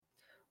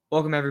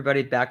Welcome,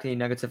 everybody, back to the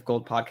Nuggets of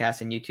Gold podcast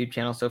and YouTube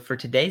channel. So for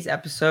today's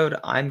episode,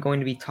 I'm going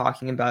to be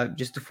talking about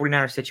just the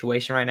 49ers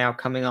situation right now,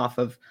 coming off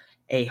of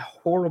a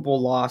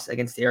horrible loss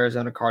against the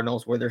Arizona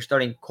Cardinals where they're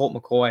starting Colt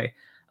McCoy.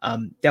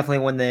 Definitely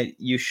one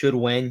that you should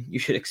win. You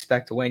should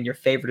expect to win. You're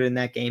favored in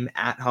that game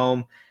at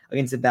home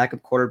against a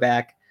backup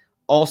quarterback.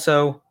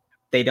 Also,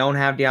 they don't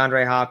have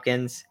DeAndre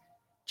Hopkins.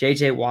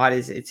 J.J. Watt,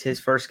 it's his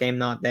first game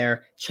not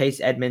there.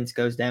 Chase Edmonds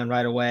goes down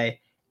right away.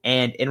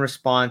 And in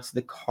response,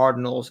 the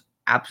Cardinals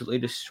absolutely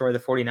destroy the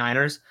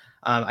 49ers.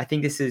 I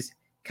think this is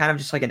kind of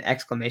just like an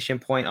exclamation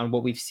point on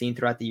what we've seen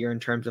throughout the year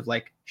in terms of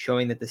like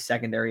showing that the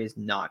secondary is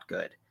not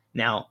good.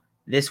 Now,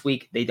 this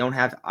week, they don't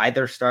have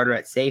either starter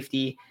at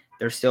safety.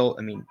 They're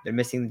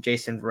missing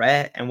Jason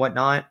Verrett and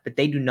whatnot, but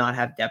they do not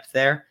have depth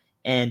there.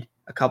 And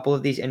a couple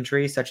of these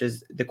injuries, such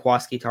as the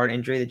Kwaski Tart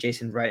injury, the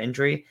Jason Verrett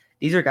injury,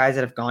 these are guys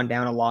that have gone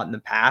down a lot in the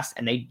past,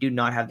 and they do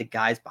not have the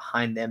guys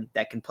behind them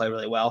that can play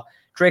really well.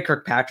 Dre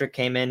Kirkpatrick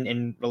came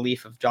in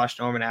relief of Josh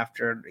Norman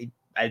after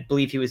I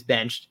believe he was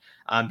benched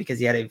because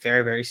he had a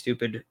very, very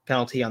stupid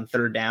penalty on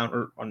third down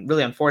or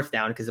on fourth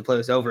down because the play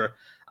was over.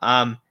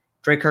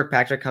 Dre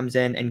Kirkpatrick comes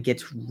in and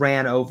gets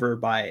ran over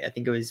by, I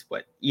think it was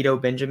Ito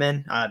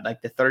Benjamin,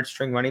 like the third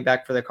string running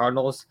back for the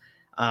Cardinals.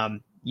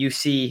 You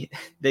see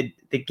the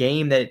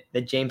game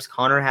that James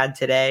Conner had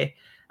today.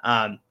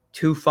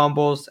 2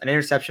 fumbles, an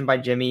interception by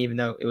Jimmy, even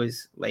though it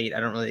was late.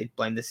 I don't really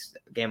blame this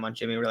game on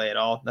Jimmy really at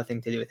all.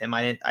 Nothing to do with him.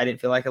 I didn't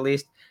feel like, at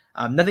least.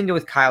 Nothing to do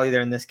with Kyle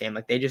either in this game.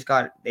 Like they just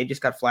got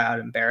flat out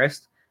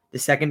embarrassed. The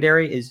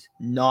secondary is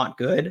not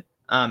good.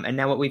 And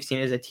now what we've seen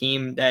is a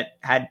team that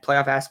had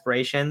playoff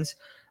aspirations.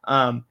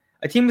 A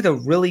team with a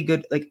really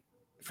good, like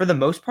for the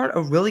most part,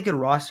 a really good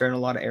roster in a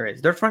lot of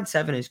areas. Their front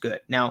seven is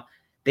good. Now,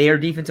 their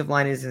defensive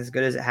line isn't as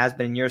good as it has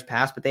been in years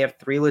past, but they have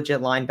 3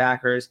 legit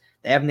linebackers.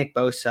 They have Nick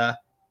Bosa,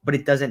 but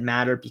it doesn't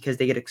matter because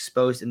they get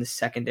exposed in the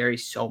secondary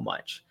so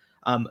much.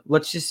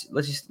 Let's just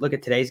look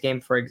at today's game,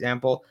 for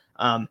example.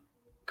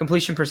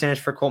 Completion percentage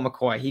for Colt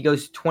McCoy. He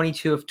goes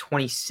 22 of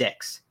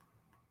 26.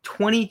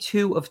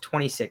 22 of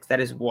 26. That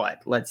is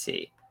what? Let's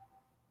see.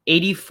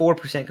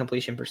 84%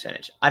 completion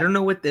percentage. I don't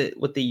know what the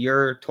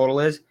year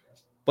total is,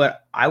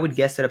 but I would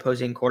guess that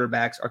opposing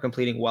quarterbacks are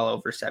completing well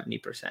over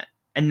 70%.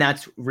 And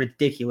that's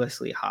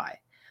ridiculously high.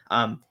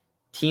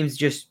 Teams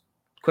just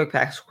quick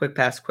pass.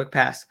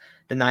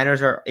 The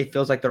Niners it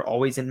feels like they're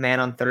always in man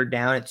on third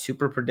down. It's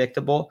super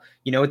predictable.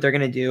 You know what they're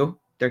going to do?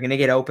 They're going to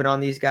get open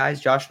on these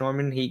guys. Josh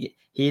Norman, he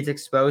is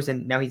exposed,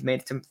 and now he's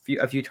made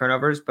a few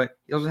turnovers, but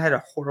he also had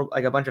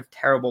a bunch of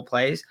terrible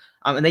plays.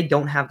 And they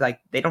don't have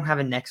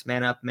a next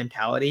man up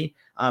mentality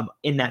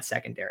in that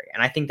secondary.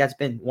 And I think that's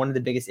been one of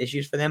the biggest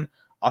issues for them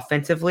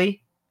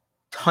offensively.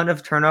 Ton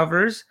of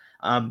turnovers.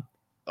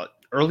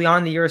 Early on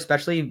in the year,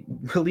 especially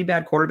really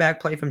bad quarterback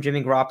play from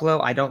Jimmy Garoppolo.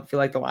 I don't feel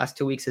like the last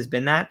 2 weeks has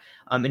been that.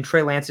 In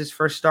Trey Lance's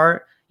first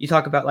start, you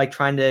talk about like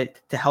trying to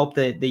help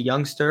the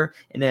youngster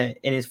in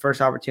his first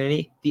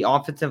opportunity. The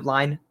offensive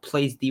line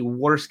plays the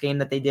worst game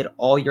that they did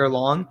all year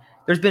long.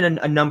 There's been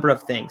a number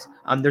of things.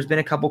 There's been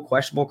a couple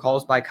questionable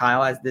calls by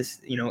Kyle as this,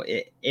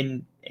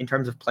 in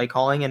terms of play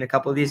calling in a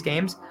couple of these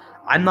games.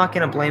 I'm not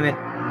going to blame it.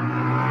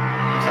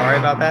 Sorry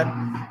about that.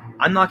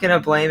 I'm not going to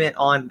blame it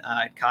on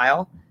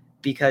Kyle.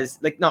 Because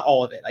like not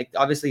all of it, like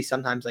obviously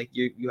sometimes like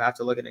you have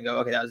to look at it and go,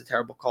 okay, that was a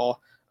terrible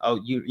call. Oh,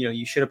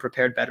 you should have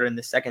prepared better in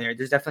the secondary.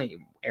 There's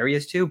definitely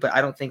areas too, but I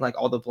don't think like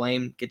all the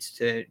blame gets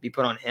to be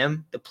put on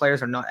him. The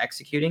players are not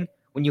executing.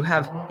 When you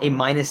have a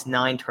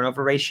 -9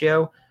 turnover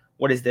ratio,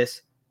 what is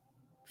this?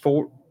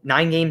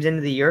 9 games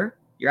into the year,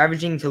 you're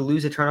averaging to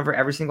lose a turnover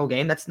every single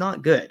game. That's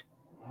not good.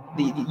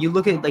 You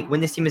look at like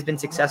when this team has been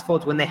successful,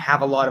 it's when they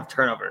have a lot of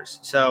turnovers.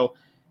 So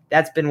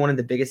that's been one of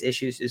the biggest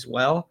issues as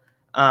well.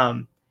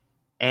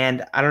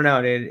 And I don't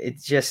know, dude.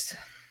 It's just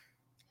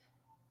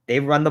they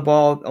run the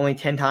ball only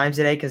 10 times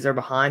today because they're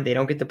behind. They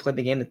don't get to play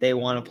the game that they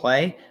want to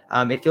play.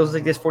 It feels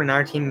like this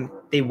 49er team,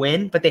 they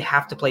win, but they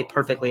have to play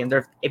perfectly. And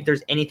if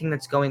there's anything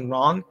that's going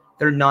wrong,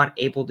 they're not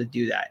able to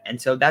do that.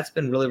 And so that's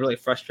been really, really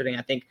frustrating,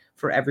 I think,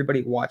 for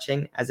everybody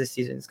watching as this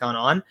season has gone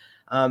on.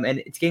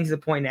 And it's getting to the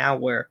point now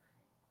where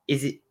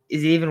is it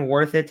even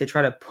worth it to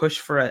try to push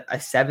for a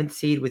 7th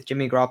seed with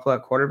Jimmy Garoppolo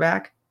at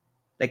quarterback?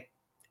 Like,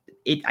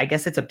 I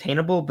guess it's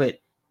obtainable, but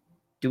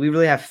do we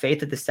really have faith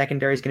that the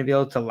secondary is going to be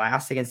able to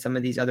last against some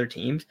of these other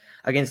teams,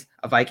 against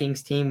a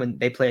Vikings team when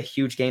they play a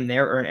huge game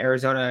there, or an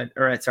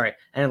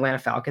Atlanta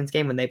Falcons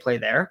game when they play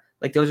there?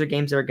 Like those are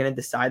games that are going to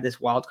decide this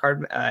wild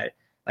card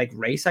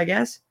race, I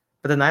guess.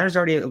 But the Niners are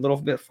already a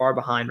little bit far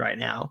behind right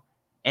now.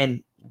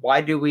 And why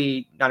do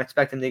we not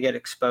expect them to get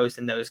exposed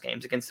in those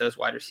games against those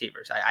wide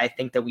receivers? I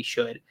think that we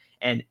should.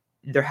 And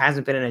there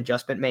hasn't been an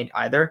adjustment made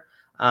either.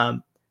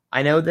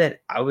 I know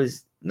that I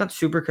was not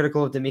super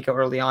critical of DeMeco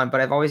early on, but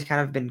I've always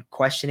kind of been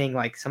questioning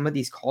like some of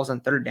these calls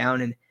on third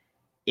down, and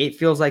it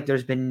feels like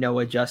there's been no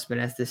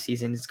adjustment as this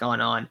season has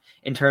gone on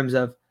in terms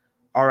of,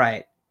 all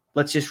right,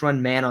 let's just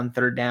run man on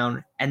third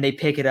down, and they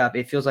pick it up.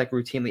 It feels like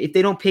routinely. If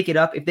they don't pick it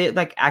up, if they're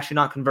like actually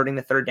not converting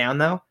the third down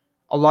though,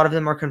 a lot of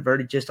them are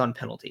converted just on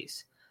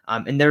penalties.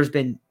 And there's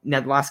been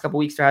now the last couple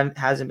weeks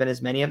hasn't been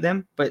as many of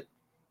them, but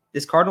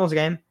this Cardinals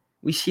game,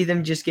 we see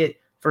them just get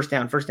first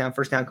down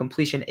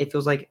completion. It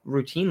feels like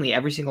routinely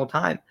every single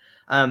time.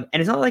 And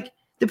it's not like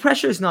the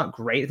pressure is not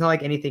great. It's not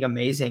like anything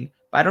amazing,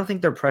 but I don't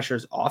think their pressure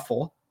is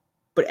awful.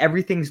 But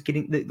everything's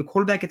getting the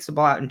quarterback gets the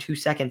ball out in 2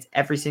 seconds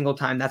every single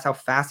time. That's how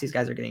fast these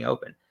guys are getting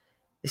open.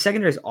 The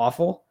secondary is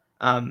awful.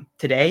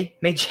 Today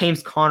made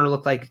James Conner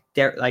look like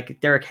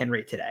Derrick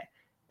Henry today.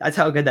 That's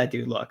how good that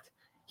dude looked.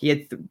 He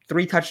had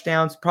 3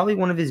 touchdowns, probably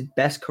one of his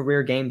best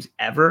career games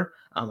ever.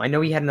 I know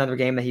he had another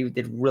game that he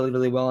did really,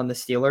 really well on the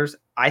Steelers.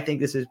 I think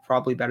this is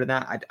probably better than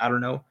that. I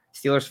don't know.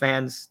 Steelers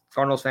fans,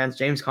 Cardinals fans,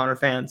 James Conner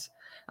fans,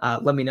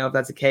 let me know if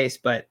that's the case.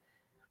 But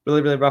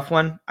really, really rough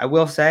one. I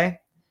will say,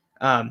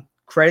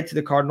 credit to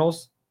the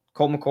Cardinals.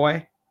 Colt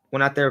McCoy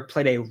went out there,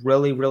 played a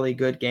really, really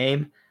good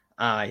game.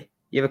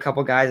 You have a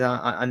couple guys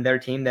on their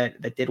team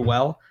that did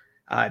well.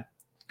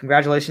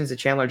 Congratulations to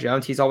Chandler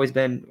Jones. He's always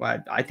been,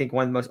 I think,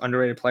 one of the most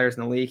underrated players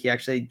in the league. He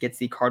actually gets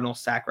the Cardinals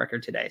sack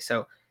record today.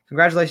 So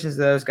congratulations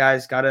to those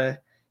guys. Got to,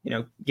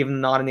 give them a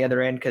nod on the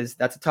other end because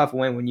that's a tough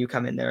win when you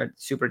come in there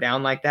super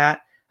down like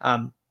that.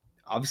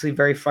 Obviously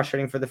very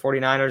frustrating for the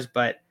 49ers,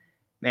 but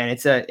man,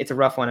 it's a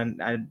rough one.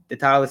 And the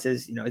title is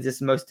this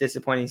the most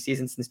disappointing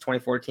season since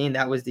 2014?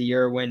 That was the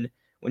year when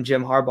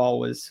Jim Harbaugh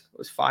was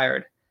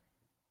fired.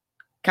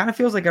 Kind of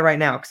feels like it right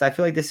now because I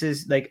feel like this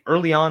is like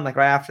early on, like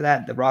right after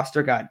that, the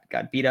roster got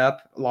beat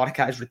up. A lot of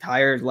guys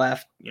retired,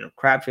 left.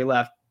 Crabtree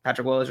left,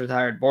 Patrick Willis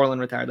retired,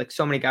 Borland retired. Like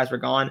so many guys were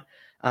gone,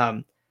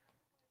 and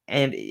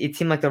it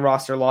seemed like the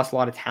roster lost a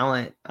lot of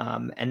talent.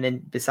 And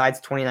then besides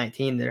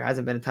 2019, there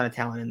hasn't been a ton of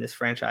talent in this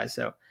franchise.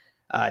 So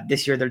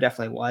this year there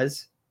definitely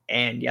was,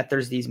 and yet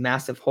there's these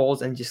massive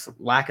holes and just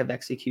lack of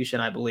execution.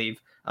 I believe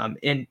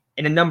in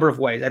a number of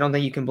ways. I don't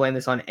think you can blame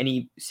this on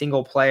any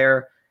single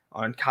player,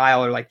 on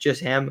Kyle or like just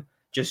him.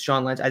 Just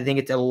Sean Lynch. I think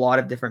it's a lot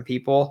of different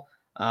people.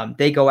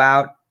 They go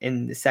out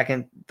in the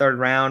second, third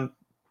round,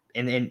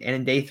 and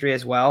in day 3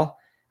 as well.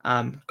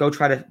 Go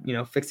try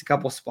to fix a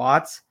couple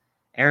spots.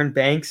 Aaron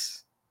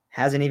Banks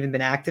hasn't even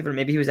been active, or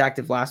maybe he was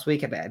active last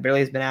week. Barely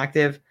has been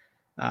active.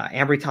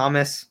 Ambry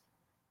Thomas,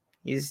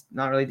 he's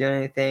not really doing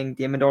anything.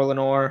 Diamondor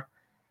Lenore,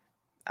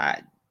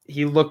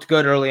 he looked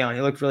good early on.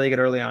 He looked really good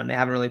early on. They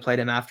haven't really played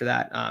him after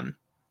that.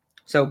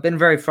 So been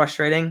very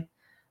frustrating.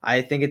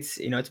 I think it's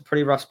it's a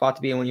pretty rough spot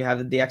to be in when you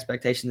have the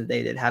expectation that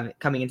they did have it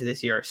coming into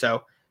this year.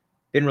 So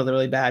been really,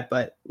 really bad.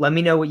 But let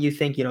me know what you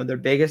think, their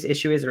biggest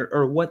issue is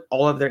or what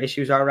all of their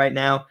issues are right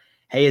now.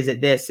 Hey, is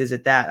it this? Is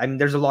it that? I mean,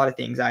 there's a lot of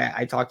things.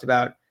 I talked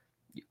about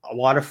a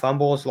lot of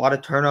fumbles, a lot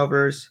of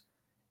turnovers,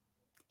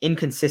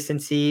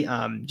 inconsistency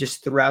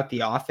just throughout the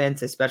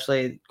offense,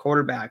 especially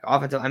quarterback,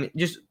 offensive. I mean,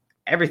 just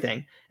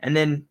everything. And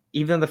then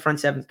even though the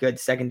front seven's good,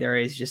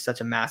 secondary is just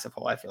such a massive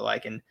hole, I feel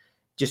like, and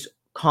just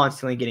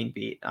constantly getting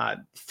beat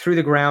through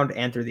the ground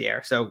and through the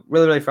air. So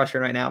really, really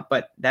frustrating right now,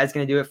 but that's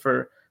going to do it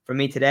for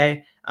me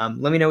today.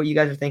 Let me know what you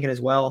guys are thinking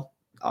as well.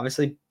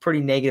 Obviously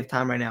pretty negative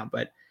time right now,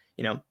 but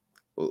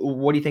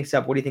what do you think's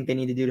up? What do you think they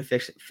need to do to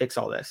fix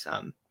all this?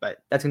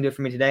 But that's going to do it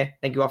for me today.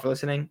 Thank you all for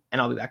listening, and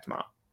I'll be back tomorrow.